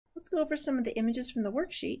go over some of the images from the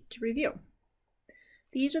worksheet to review.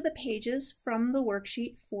 These are the pages from the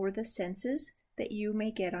worksheet for the senses that you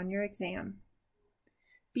may get on your exam.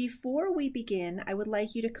 Before we begin, I would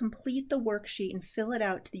like you to complete the worksheet and fill it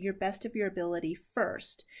out to your best of your ability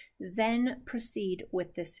first, then proceed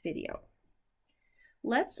with this video.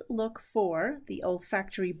 Let's look for the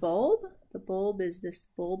olfactory bulb. The bulb is this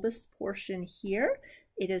bulbous portion here.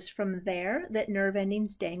 It is from there that nerve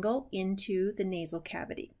endings dangle into the nasal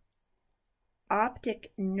cavity.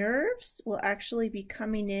 Optic nerves will actually be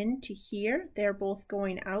coming in to here. They're both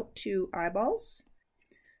going out to eyeballs.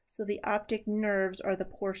 So the optic nerves are the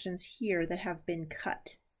portions here that have been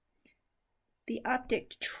cut. The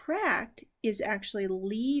optic tract is actually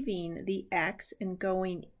leaving the X and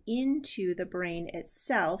going into the brain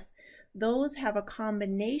itself. Those have a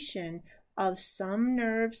combination of some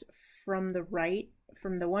nerves from the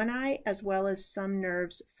one eye, as well as some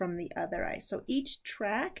nerves from the other eye. So each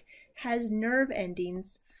tract has nerve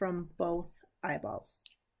endings from both eyeballs.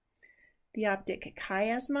 The optic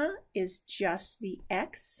chiasma is just the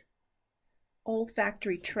X.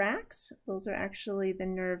 Olfactory tracts, those are actually the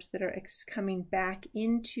nerves that are coming back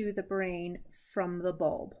into the brain from the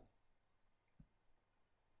bulb.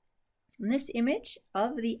 In this image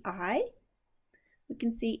of the eye, we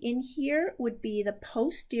can see in here would be the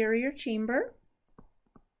posterior chamber,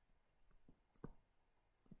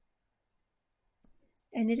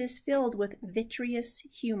 and it is filled with vitreous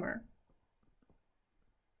humor.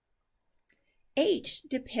 H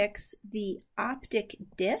depicts the optic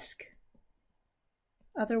disc,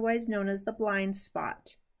 otherwise known as the blind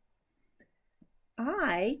spot.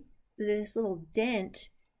 I, this little dent,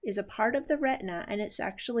 is a part of the retina, and it's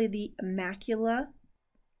actually the macula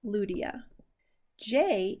lutea.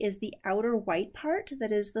 J is the outer white part,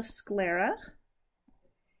 that is the sclera.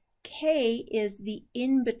 K is the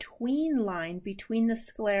in-between line between the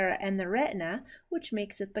sclera and the retina, which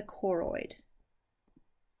makes it the choroid.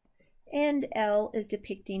 And L is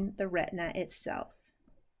depicting the retina itself.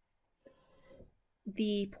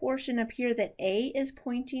 The portion up here that A is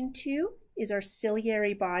pointing to is our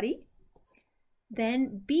ciliary body.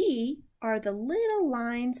 Then B are the little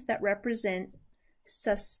lines that represent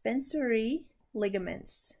suspensory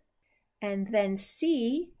ligaments. And then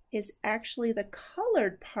C is actually the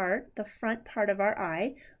colored part, the front part of our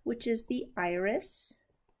eye, which is the iris.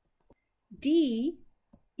 D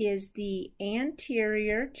is the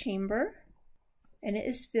anterior chamber, and it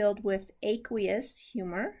is filled with aqueous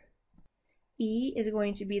humor. E is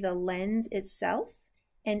going to be the lens itself,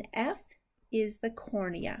 and F is the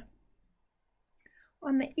cornea.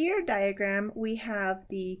 On the ear diagram, we have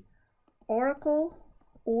the auricle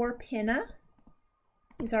or pinna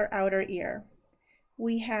is our outer ear.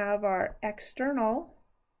 We have our external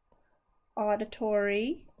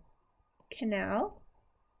auditory canal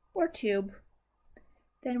or tube.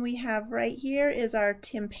 Then we have right here is our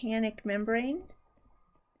tympanic membrane.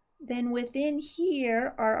 Then within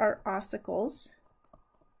here are our ossicles,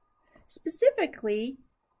 specifically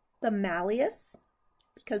the malleus,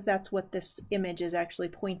 because that's what this image is actually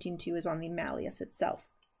pointing to, is on the malleus itself.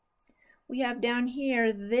 We have down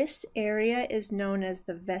here, this area is known as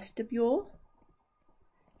the vestibule.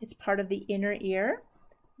 It's part of the inner ear.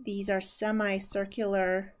 These are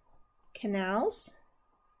semicircular canals.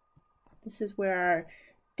 This is where our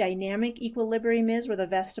dynamic equilibrium is, where the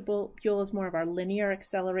vestibule is more of our linear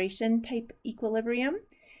acceleration type equilibrium.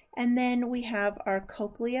 And then we have our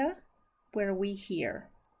cochlea, where we hear.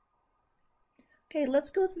 Okay, let's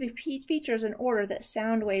go through the features in order that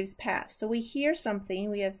sound waves pass. So we hear something,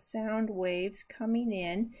 we have sound waves coming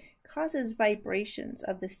in, causes vibrations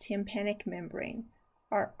of this tympanic membrane.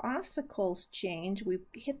 Our ossicles change, we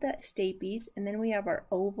hit the stapes, and then we have our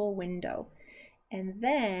oval window. And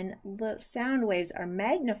then the sound waves are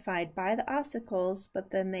magnified by the ossicles,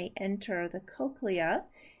 but then they enter the cochlea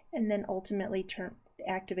and then ultimately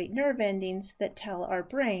activate nerve endings that tell our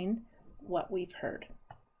brain what we've heard.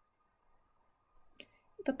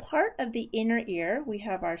 The part of the inner ear, we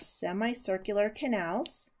have our semicircular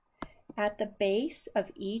canals. At the base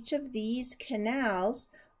of each of these canals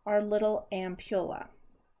are little ampulla.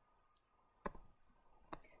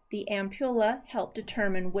 The ampulla help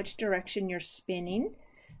determine which direction you're spinning.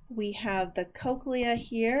 We have the cochlea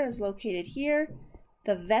here is located here.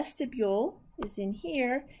 The vestibule is in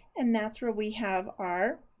here, and that's where we have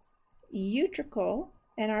our utricle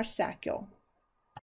and our saccule.